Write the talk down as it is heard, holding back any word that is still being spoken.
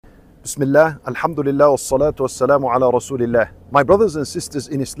Bismillah, alhamdulillah, wassalatu wassalamu ala rasulillah. My brothers and sisters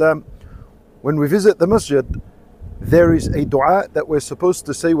in Islam, when we visit the masjid, there is a dua that we're supposed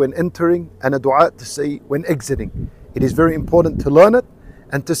to say when entering and a dua to say when exiting. It is very important to learn it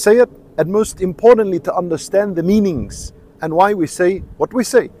and to say it, and most importantly to understand the meanings and why we say what we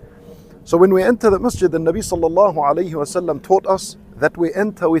say. So when we enter the masjid, the Nabi sallallahu alayhi wasallam taught us that we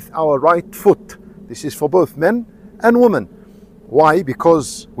enter with our right foot. This is for both men and women. Why?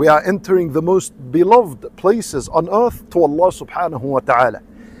 Because we are entering the most beloved places on earth to Allah subhanahu wa ta'ala.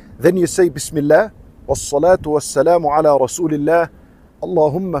 Then you say Bismillah, wassalatu wassalamu ala rasulillah,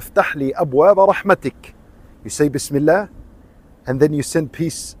 Allahumma aftah li abwaba rahmatik. You say Bismillah, and then you send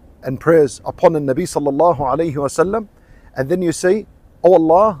peace and prayers upon the Nabi sallallahu alayhi wasallam, and then you say, Oh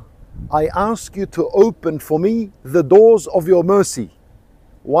Allah, I ask you to open for me the doors of your mercy.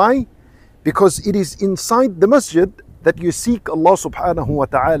 Why? Because it is inside the masjid that you seek Allah subhanahu wa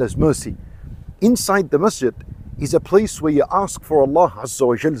ta'ala's mercy. Inside the masjid is a place where you ask for Allah azza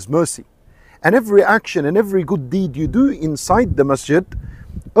wa jall's mercy. And every action and every good deed you do inside the masjid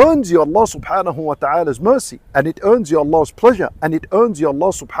earns you Allah subhanahu wa ta'ala's mercy, and it earns you Allah's pleasure, and it earns you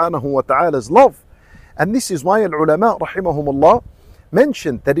Allah subhanahu wa ta'ala's love. And this is why al-ulama rahimahumullah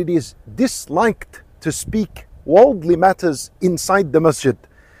mentioned that it is disliked to speak worldly matters inside the masjid.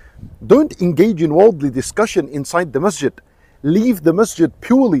 Don't engage in worldly discussion inside the masjid. Leave the masjid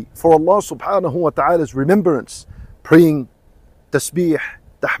purely for Allah subhanahu wa ta'ala's remembrance, praying, tasbih,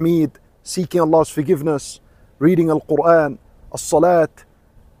 tahmeed, seeking Allah's forgiveness, reading al-Quran, as-salat,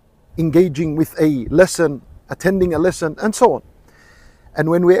 engaging with a lesson, attending a lesson, and so on. And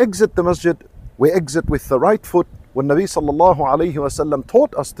when we exit the masjid, we exit with the right foot. When Nabi sallallahu alayhi wa sallam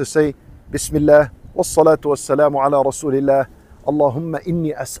taught us to say Bismillah, wassalatu wassalamu ala rasulillah, Allahumma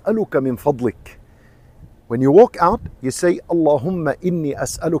inni as'aluka min fadlik. When you walk out, you say Allahumma inni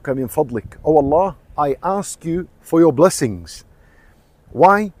as'aluka min fadlik. Oh Allah, I ask you for your blessings.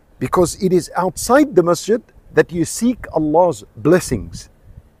 Why? Because it is outside the masjid that you seek Allah's blessings,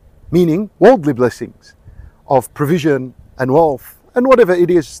 meaning worldly blessings of provision and wealth and whatever it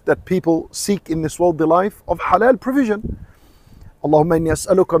is that people seek in this worldly life of halal provision. Allahumma inni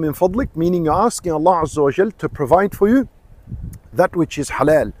as'aluka min fadlik, meaning you're asking Allah azza wa jal to provide for you that which is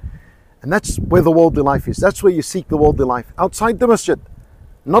halal. And that's where the worldly life is. That's where you seek the worldly life, outside the masjid,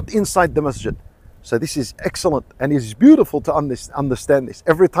 not inside the masjid. So this is excellent, and it is beautiful to understand this.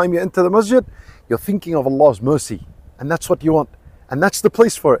 Every time you enter the masjid, you're thinking of Allah's mercy, and that's what you want, and that's the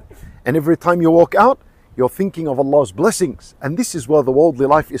place for it. And every time you walk out, you're thinking of Allah's blessings, and this is where the worldly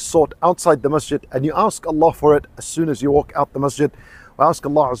life is sought, outside the masjid, and you ask Allah for it as soon as you walk out the masjid. We ask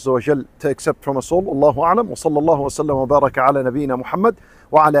Allah Azza wa Jal to accept from us all. Allahu a'lam, wa sallallahu wa sallam wa baraka ala nabiyyina Muhammad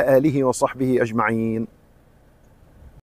wa ala alihi wa sahbihi ajma'een.